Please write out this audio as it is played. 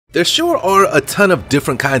There sure are a ton of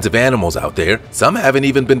different kinds of animals out there. Some haven't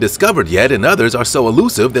even been discovered yet, and others are so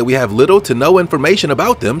elusive that we have little to no information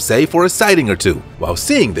about them save for a sighting or two. While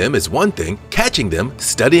seeing them is one thing, catching them,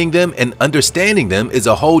 studying them, and understanding them is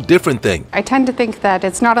a whole different thing. I tend to think that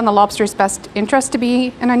it's not in the lobster's best interest to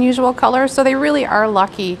be an unusual color, so they really are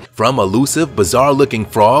lucky. From elusive, bizarre-looking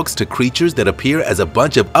frogs to creatures that appear as a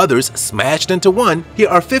bunch of others smashed into one, here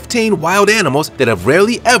are 15 wild animals that have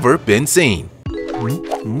rarely ever been seen.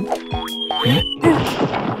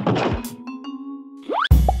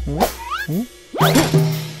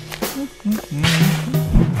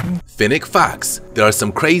 Fennec fox. There are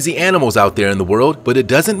some crazy animals out there in the world, but it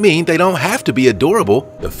doesn't mean they don't have to be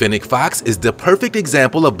adorable. The fennec fox is the perfect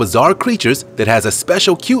example of bizarre creatures that has a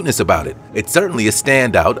special cuteness about it. It's certainly a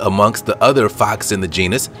standout amongst the other fox in the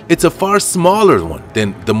genus. It's a far smaller one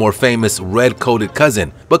than the more famous red-coated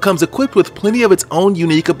cousin, but comes equipped with plenty of its own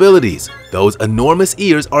unique abilities. Those enormous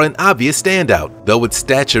ears are an obvious standout. Though its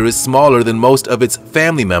stature is smaller than most of its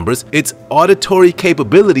family members, its auditory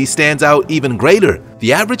capability stands out even greater.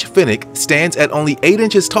 The average fennec stands at only 8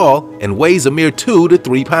 inches tall and weighs a mere 2 to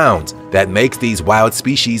 3 pounds. That makes these wild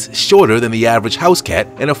species shorter than the average house cat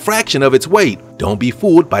and a fraction of its weight. Don't be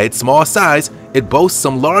fooled by its small size. It boasts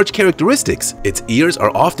some large characteristics. Its ears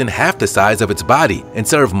are often half the size of its body and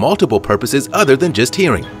serve multiple purposes other than just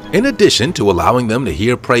hearing. In addition to allowing them to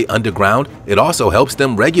hear prey underground, it also helps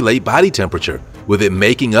them regulate body temperature. With it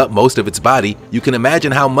making up most of its body, you can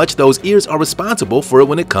imagine how much those ears are responsible for it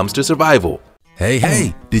when it comes to survival.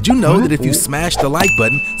 Hey, did you know that if you smash the like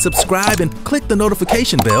button, subscribe, and click the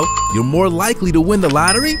notification bell, you're more likely to win the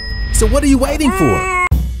lottery? So what are you waiting for?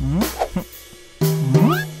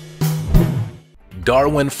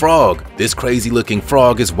 Darwin frog. This crazy-looking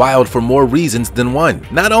frog is wild for more reasons than one.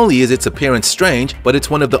 Not only is its appearance strange, but it's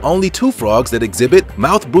one of the only 2 frogs that exhibit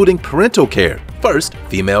mouth-brooding parental care. First,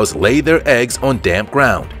 females lay their eggs on damp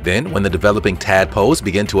ground. Then, when the developing tadpoles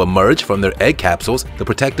begin to emerge from their egg capsules, the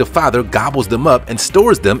protective father gobbles them up and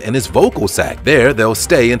stores them in his vocal sac. There, they'll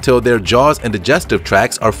stay until their jaws and digestive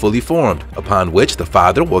tracts are fully formed, upon which the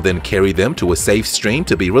father will then carry them to a safe stream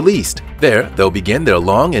to be released. There, they'll begin their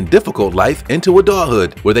long and difficult life into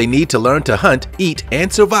adulthood, where they need to learn to hunt, eat,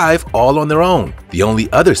 and survive all on their own. The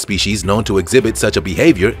only other species known to exhibit such a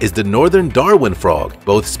behavior is the northern Darwin frog.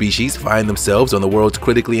 Both species find themselves on the world's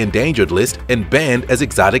critically endangered list and banned as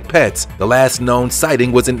exotic pets. The last known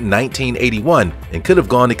sighting was in 1981 and could have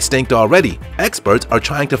gone extinct already. Experts are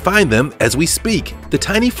trying to find them as we speak. The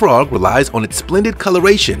tiny frog relies on its splendid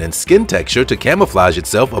coloration and skin texture to camouflage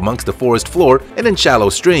itself amongst the forest floor and in shallow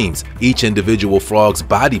streams. Each individual frog's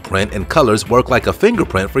body print and colors work like a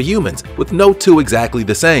fingerprint for humans, with no two exactly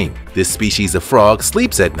the same. This species of frog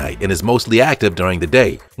sleeps at night and is mostly active during the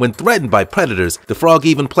day. When threatened by predators, the frog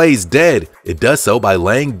even plays dead. It does so by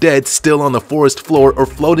laying dead still on the forest floor or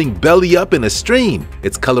floating belly up in a stream.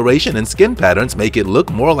 Its coloration and skin patterns make it look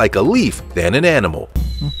more like a leaf than an animal.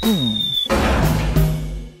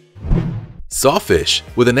 Sawfish.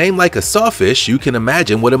 With a name like a sawfish, you can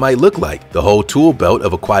imagine what it might look like. The whole tool belt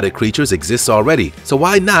of aquatic creatures exists already, so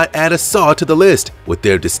why not add a saw to the list? With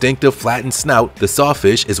their distinctive flattened snout, the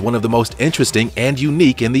sawfish is one of the most interesting and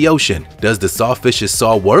unique in the ocean. Does the sawfish's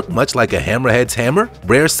saw work much like a hammerhead's hammer?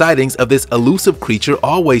 Rare sightings of this elusive creature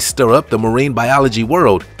always stir up the marine biology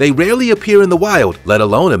world. They rarely appear in the wild, let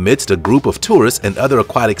alone amidst a group of tourists and other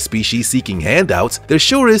aquatic species seeking handouts. There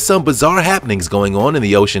sure is some bizarre happenings going on in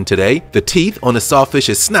the ocean today. The teeth on a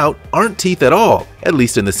sawfish's snout aren't teeth at all, at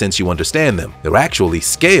least in the sense you understand them. They're actually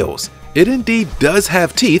scales. It indeed does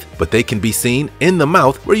have teeth, but they can be seen in the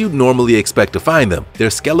mouth where you'd normally expect to find them. Their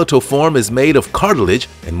skeletal form is made of cartilage,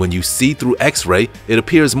 and when you see through X-ray, it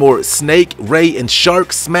appears more snake, ray, and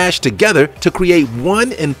shark smashed together to create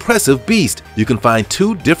one impressive beast. You can find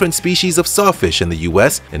 2 different species of sawfish in the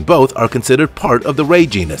US, and both are considered part of the ray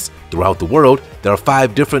genus. Throughout the world, there are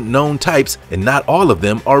 5 different known types, and not all of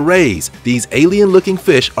them are rays. These alien-looking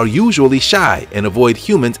fish are usually shy and avoid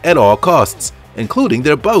humans at all costs, including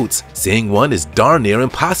their boats. Seeing one is darn near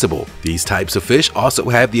impossible. These types of fish also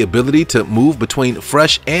have the ability to move between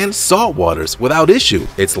fresh and salt waters without issue.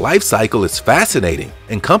 Its life cycle is fascinating,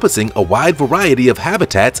 encompassing a wide variety of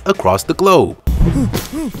habitats across the globe.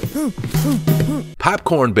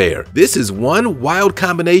 Popcorn bear. This is one wild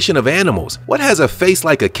combination of animals. What has a face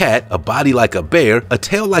like a cat, a body like a bear, a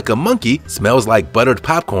tail like a monkey, smells like buttered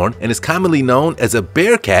popcorn, and is commonly known as a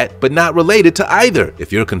bear cat but not related to either?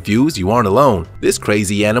 If you're confused, you aren't alone. This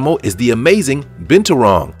crazy animal is the amazing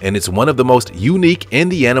binturong, and it's one of the most unique in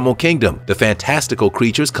the animal kingdom. The fantastical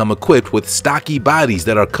creatures come equipped with stocky bodies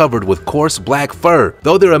that are covered with coarse black fur.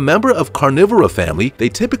 Though they're a member of carnivora family, they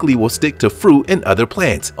typically will stick to fruit and other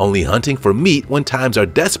plants, only hunting for meat when times are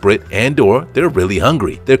desperate and/or they're really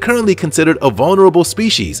hungry. They're currently considered a vulnerable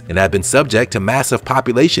species and have been subject to massive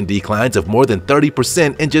population declines of more than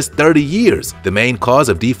 30% in just 30 years. The main cause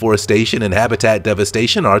of deforestation and habitat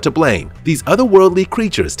devastation are to blame. These otherworldly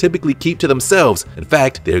creatures typically keep to themselves. In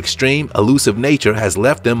fact, their extreme, elusive nature has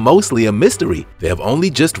left them mostly a mystery. They have only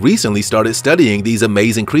just recently started studying these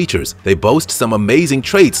amazing creatures. They boast some amazing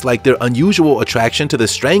traits like their unusual attraction to the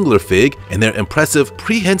strangler fig and their impressive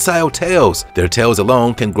prehensile tails. Their tails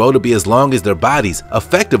alone can grow to be as long as their bodies,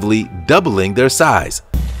 effectively doubling their size.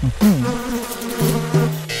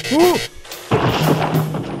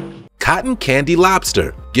 Cotton candy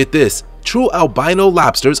lobster. Get this. True albino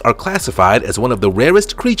lobsters are classified as one of the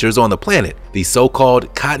rarest creatures on the planet. These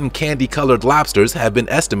so-called cotton candy-colored lobsters have been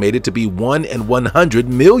estimated to be 1 in 100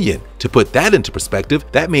 million. To put that into perspective,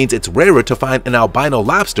 that means it's rarer to find an albino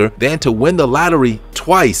lobster than to win the lottery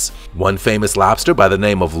twice. One famous lobster by the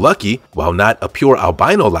name of Lucky, while not a pure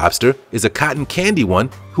albino lobster, is a cotton candy one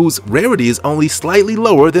whose rarity is only slightly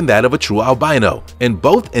lower than that of a true albino. In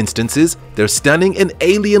both instances, they're stunning and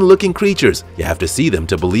alien-looking creatures. You have to see them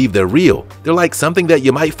to believe they're real. They're like something that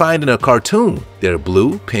you might find in a cartoon. Their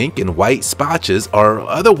blue, pink, and white spotches are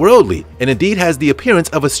otherworldly, and indeed has the appearance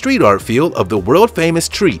of a street art feel of the world-famous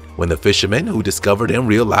treat. When the fisherman who discovered him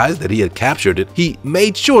realized that he had captured it, he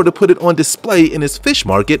made sure to put it on display in his fish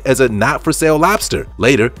market as a not-for-sale lobster.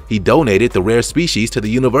 Later, he donated the rare species to the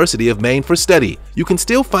University of Maine for study. You can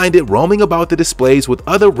still find it roaming about the displays with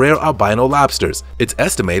other rare albino lobsters. It's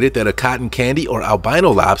estimated that a cotton candy or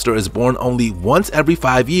albino lobster is born only once every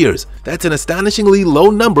 5 years. That's an astonishingly low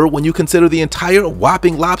number when you consider the entire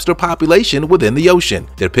whopping lobster population within the ocean.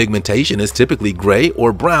 Their pigmentation is typically gray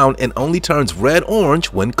or brown and only turns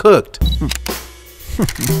red-orange when cooked.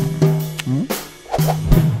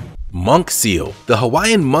 Monk seal. The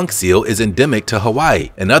Hawaiian monk seal is endemic to Hawaii.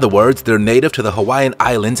 In other words, they're native to the Hawaiian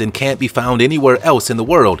Islands and can't be found anywhere else in the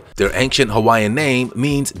world. Their ancient Hawaiian name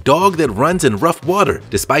means dog that runs in rough water.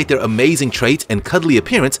 Despite their amazing traits and cuddly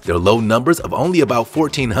appearance, their low numbers of only about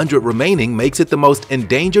 1,400 remaining makes it the most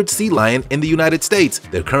endangered sea lion in the United States.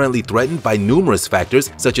 They're currently threatened by numerous factors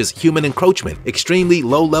such as human encroachment, extremely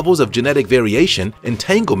low levels of genetic variation,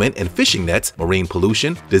 entanglement in fishing nets, marine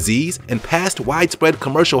pollution, disease, and past widespread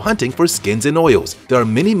commercial hunting for skins and oils. There are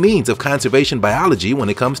many means of conservation biology when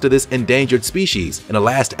it comes to this endangered species. In a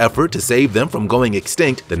last effort to save them from going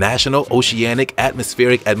extinct, the National Oceanic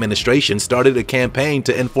Atmospheric Administration started a campaign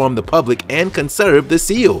to inform the public and conserve the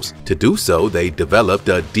seals. To do so, they developed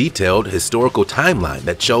a detailed historical timeline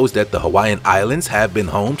that shows that the Hawaiian Islands have been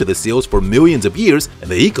home to the seals for millions of years, and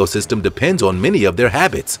the ecosystem depends on many of their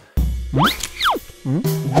habits.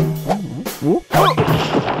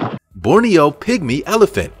 Borneo pygmy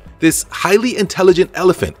elephant. This highly intelligent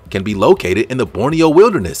elephant can be located in the Borneo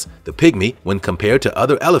wilderness. The pygmy, when compared to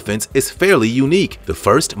other elephants, is fairly unique. The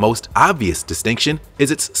first, most obvious distinction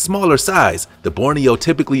is its smaller size. The Borneo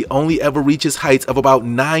typically only ever reaches heights of about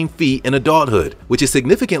 9 feet in adulthood, which is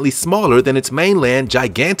significantly smaller than its mainland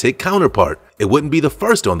gigantic counterpart. It wouldn't be the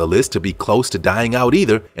first on the list to be close to dying out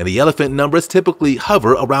either, and the elephant numbers typically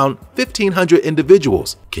hover around 1,500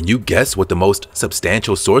 individuals. Can you guess what the most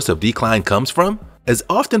substantial source of decline comes from? As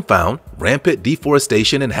often found, rampant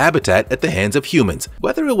deforestation and habitat at the hands of humans.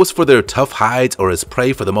 Whether it was for their tough hides or as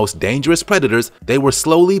prey for the most dangerous predators, they were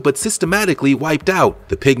slowly but systematically wiped out.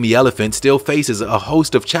 The pygmy elephant still faces a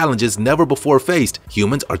host of challenges never before faced.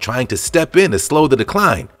 Humans are trying to step in to slow the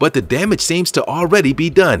decline, but the damage seems to already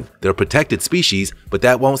be done. They're protected species, but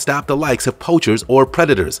that won't stop the likes of poachers or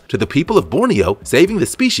predators. To the people of Borneo, saving the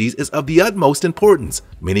species is of the utmost importance.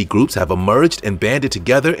 Many groups have emerged and banded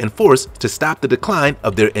together in force to stop the decline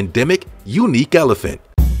of their endemic, unique elephant.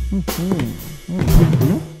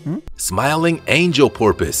 Smiling angel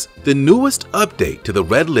porpoise. The newest update to the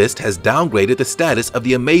red list has downgraded the status of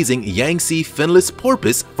the amazing Yangtze finless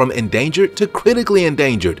porpoise from endangered to critically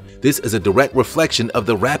endangered. This is a direct reflection of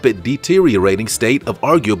the rapid deteriorating state of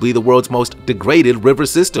arguably the world's most degraded river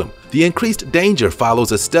system. The increased danger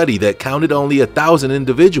follows a study that counted only 1,000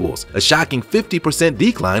 individuals, a shocking 50%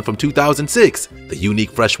 decline from 2006. The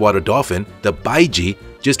unique freshwater dolphin, the baiji,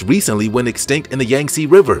 just recently went extinct in the Yangtze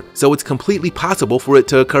River, so it's completely possible for it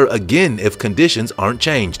to occur again if conditions aren't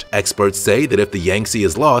changed. Experts say that if the Yangtze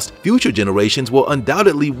is lost, future generations will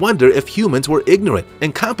undoubtedly wonder if humans were ignorant,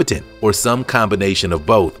 incompetent, or some combination of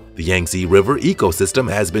both. The Yangtze River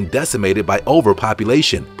ecosystem has been decimated by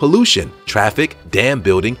overpopulation, pollution, traffic, dam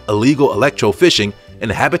building, illegal electrofishing,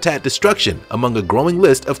 and habitat destruction, among a growing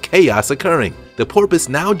list of chaos occurring. The porpoise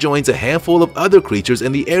now joins a handful of other creatures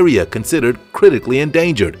in the area considered critically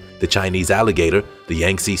endangered. The Chinese alligator, the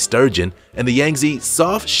Yangtze sturgeon, and the Yangtze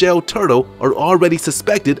soft-shelled turtle are already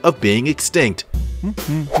suspected of being extinct.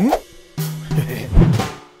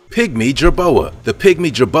 Pygmy jerboa. The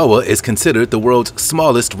pygmy jerboa is considered the world's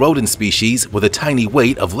smallest rodent species with a tiny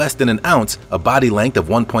weight of less than an ounce, a body length of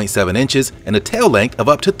 1.7 inches, and a tail length of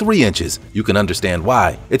up to 3 inches. You can understand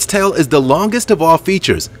why. Its tail is the longest of all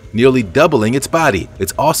features, nearly doubling its body.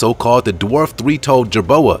 It's also called the dwarf three-toed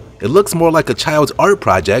jerboa. It looks more like a child's art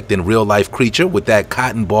project than real-life creature with that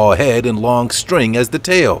cotton ball head and long string as the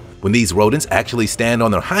tail. When these rodents actually stand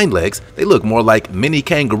on their hind legs, they look more like mini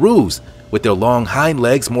kangaroos. With their long hind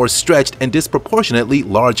legs more stretched and disproportionately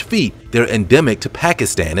large feet, they're endemic to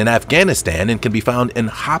Pakistan and Afghanistan and can be found in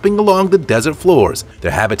hopping along the desert floors.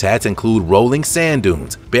 Their habitats include rolling sand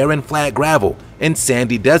dunes, barren flat gravel, and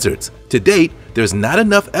sandy deserts. To date, there's not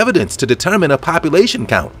enough evidence to determine a population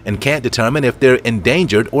count and can't determine if they're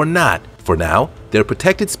endangered or not. For now, they're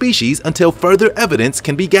protected species until further evidence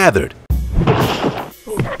can be gathered.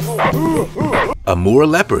 Amur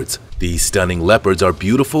leopards. These stunning leopards are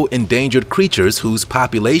beautiful endangered creatures whose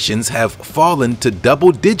populations have fallen to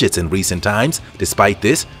double digits in recent times. Despite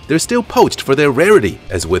this, they're still poached for their rarity.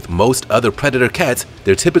 As with most other predator cats,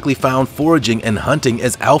 they're typically found foraging and hunting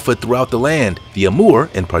as alpha throughout the land. The Amur,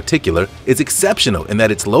 in particular, is exceptional in that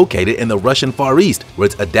it's located in the Russian Far East, where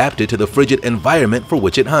it's adapted to the frigid environment for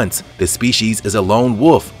which it hunts. The species is a lone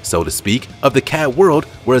wolf, so to speak, of the cat world,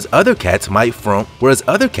 whereas other cats might form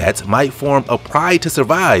a pride to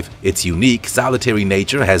survive. Its unique, solitary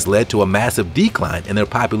nature has led to a massive decline in their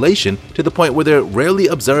population to the point where they're rarely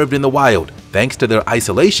observed in the wild. Thanks to their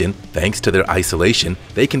isolation,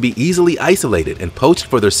 they can be easily isolated and poached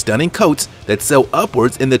for their stunning coats that sell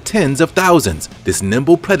upwards in the tens of thousands. This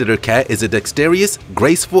nimble predator cat is a dexterous,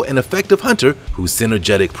 graceful, and effective hunter whose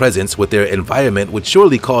synergetic presence with their environment would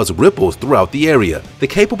surely cause ripples throughout the area. The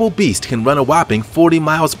capable beast can run a whopping 40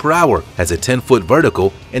 miles per hour, has a 10-foot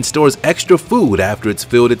vertical, and stores extra food after it's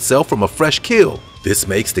filled itself from a fresh kill. This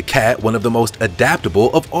makes the cat one of the most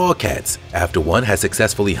adaptable of all cats. After one has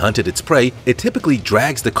successfully hunted its prey, it typically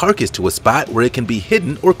drags the carcass to a spot where it can be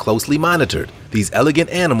hidden or closely monitored. These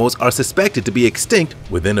elegant animals are suspected to be extinct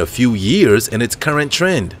within a few years in its current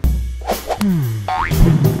trend.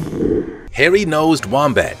 Hairy-nosed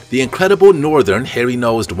wombat. The incredible northern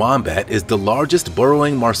hairy-nosed wombat is the largest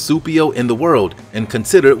burrowing marsupial in the world and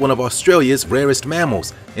considered one of Australia's rarest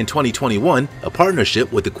mammals. In 2021, a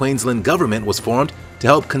partnership with the Queensland government was formed to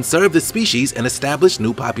help conserve the species and establish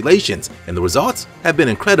new populations, and the results have been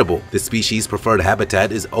incredible. The species' preferred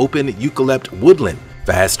habitat is open eucalypt woodland,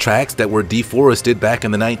 vast tracts that were deforested back in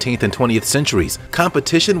the 19th and 20th centuries.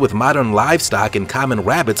 Competition with modern livestock and common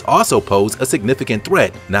rabbits also pose a significant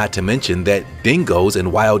threat, not to mention that dingoes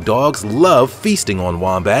and wild dogs love feasting on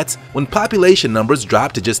wombats. When population numbers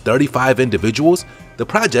dropped to just 35 individuals, the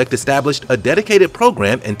project established a dedicated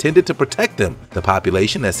program intended to protect them. The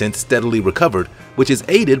population has since steadily recovered, which is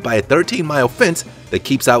aided by a 13-mile fence that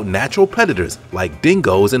keeps out natural predators like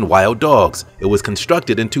dingoes and wild dogs. It was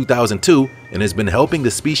constructed in 2002 and has been helping the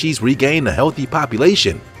species regain a healthy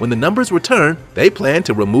population. When the numbers return, they plan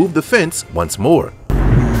to remove the fence once more.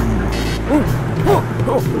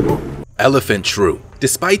 Elephant shrew.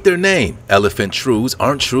 Despite their name, elephant shrews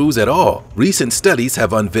aren't shrews at all. Recent studies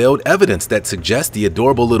have unveiled evidence that suggests the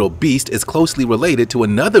adorable little beast is closely related to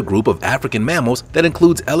another group of African mammals that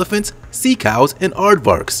includes elephants, sea cows, and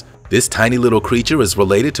aardvarks. This tiny little creature is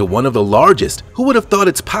related to one of the largest. Who would have thought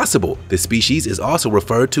it's possible? The species is also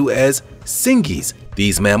referred to as singis.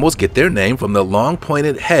 These mammals get their name from the long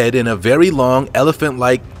pointed head and a very long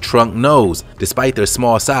elephant-like trunk nose. Despite their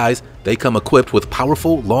small size, they come equipped with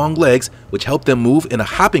powerful, long legs which help them move in a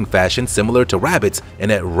hopping fashion similar to rabbits and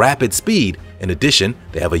at rapid speed. In addition,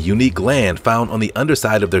 they have a unique gland found on the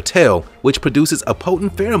underside of their tail, which produces a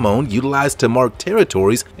potent pheromone utilized to mark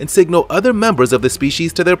territories and signal other members of the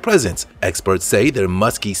species to their presence. Experts say their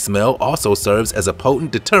musky smell also serves as a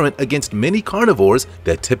potent deterrent against many carnivores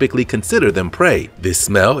that typically consider them prey. This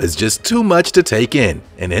smell is just too much to take in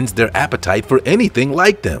and ends their appetite for anything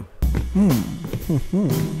like them.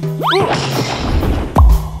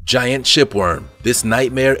 Giant shipworm. This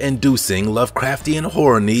nightmare-inducing Lovecraftian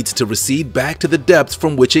horror needs to recede back to the depths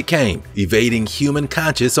from which it came, evading human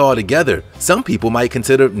conscience altogether. Some people might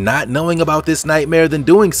consider not knowing about this nightmare than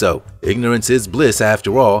doing so. Ignorance is bliss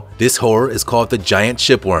after all. This horror is called the giant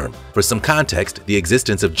shipworm. For some context, the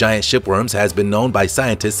existence of giant shipworms has been known by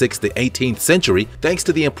scientists since the 18th century thanks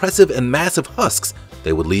to the impressive and massive husks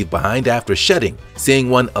they would leave behind after shedding. Seeing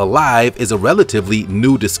one alive is a relatively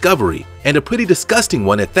new discovery, and a pretty disgusting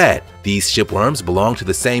one at that. These shipworms belong to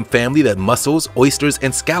the same family that mussels, oysters,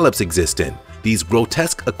 and scallops exist in. These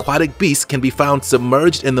grotesque aquatic beasts can be found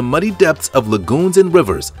submerged in the muddy depths of lagoons and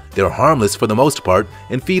rivers. They're harmless for the most part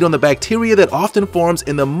and feed on the bacteria that often forms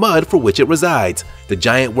in the mud for which it resides. The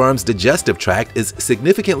giant worm's digestive tract is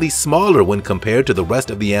significantly smaller when compared to the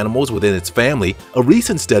rest of the animals within its family. A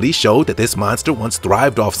recent study showed that this monster once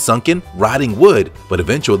thrived off sunken, rotting wood, but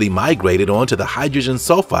eventually migrated onto the hydrogen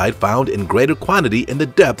sulfide found in greater quantity in the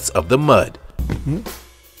depths of the mud.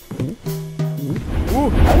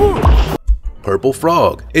 Purple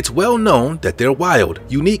frog. It's well known that they're wild,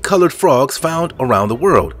 unique colored frogs found around the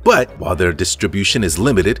world. But while their distribution is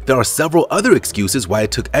limited, there are several other excuses why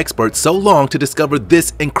it took experts so long to discover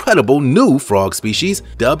this incredible new frog species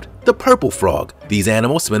dubbed the purple frog. These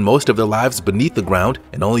animals spend most of their lives beneath the ground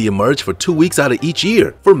and only emerge for 2 weeks out of each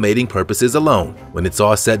year for mating purposes alone. When it's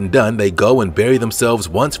all said and done, they go and bury themselves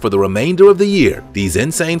once for the remainder of the year. These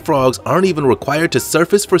insane frogs aren't even required to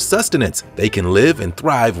surface for sustenance. They can live and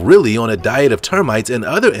thrive really on a diet of termites and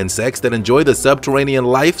other insects that enjoy the subterranean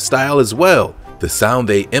lifestyle as well. The sound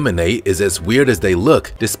they emanate is as weird as they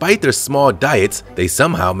look. Despite their small diets, they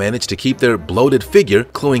somehow manage to keep their bloated figure,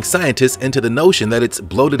 cluing scientists into the notion that its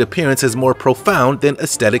bloated appearance is more profound than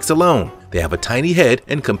aesthetics alone. They have a tiny head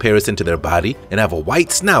in comparison to their body and have a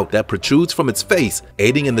white snout that protrudes from its face,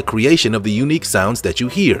 aiding in the creation of the unique sounds that you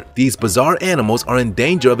hear. These bizarre animals are in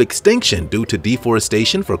danger of extinction due to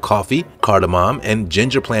deforestation for coffee, cardamom, and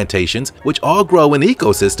ginger plantations, which all grow in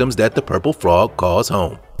ecosystems that the purple frog calls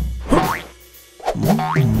home.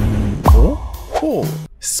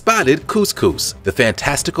 Spotted couscous. The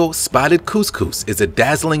fantastical spotted couscous is a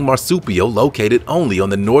dazzling marsupial located only on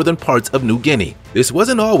the northern parts of New Guinea. This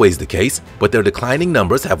wasn't always the case, but their declining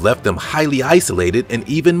numbers have left them highly isolated and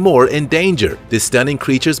even more in danger. This stunning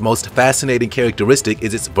creature's most fascinating characteristic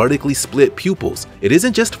is its vertically split pupils. It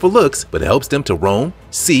isn't just for looks, but it helps them to roam,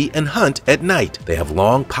 see, and hunt at night. They have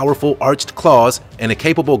long, powerful arched claws and a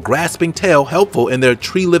capable grasping tail helpful in their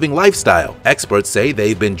tree-living lifestyle. Experts say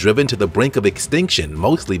they've been driven to the brink of extinction,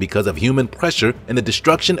 mostly because of human pressure and the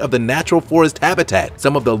destruction of the natural forest habitat.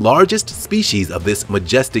 Some of the largest species of this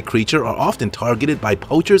majestic creature are often targeted by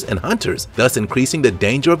poachers and hunters, thus increasing the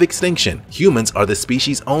danger of extinction. Humans are the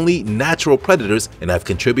species' only natural predators and have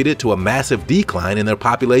contributed to a massive decline in their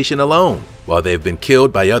population alone. While they've been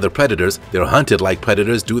killed by other predators, they're hunted like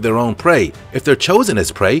predators do their own prey. If they're chosen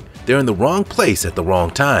as prey, they're in the wrong place at the wrong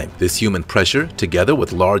time. This human pressure, together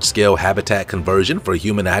with large-scale habitat conversion for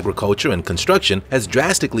human agriculture and construction, has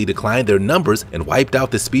drastically declined their numbers and wiped out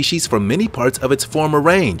the species from many parts of its former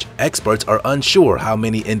range. Experts are unsure how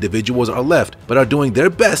many individuals are left, but are doing their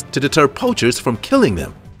best to deter poachers from killing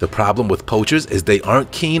them. The problem with poachers is they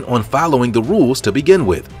aren't keen on following the rules to begin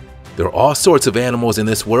with. There are all sorts of animals in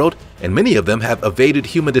this world, and many of them have evaded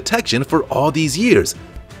human detection for all these years.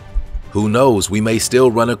 Who knows, we may still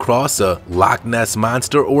run across a Loch Ness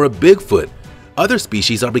monster or a Bigfoot. Other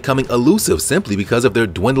species are becoming elusive simply because of their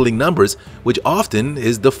dwindling numbers, which often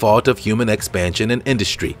is the fault of human expansion and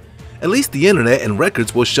industry. At least the internet and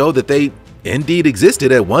records will show that they indeed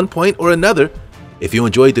existed at one point or another. If you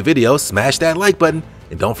enjoyed the video, smash that like button,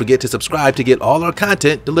 and don't forget to subscribe to get all our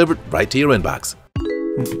content delivered right to your inbox.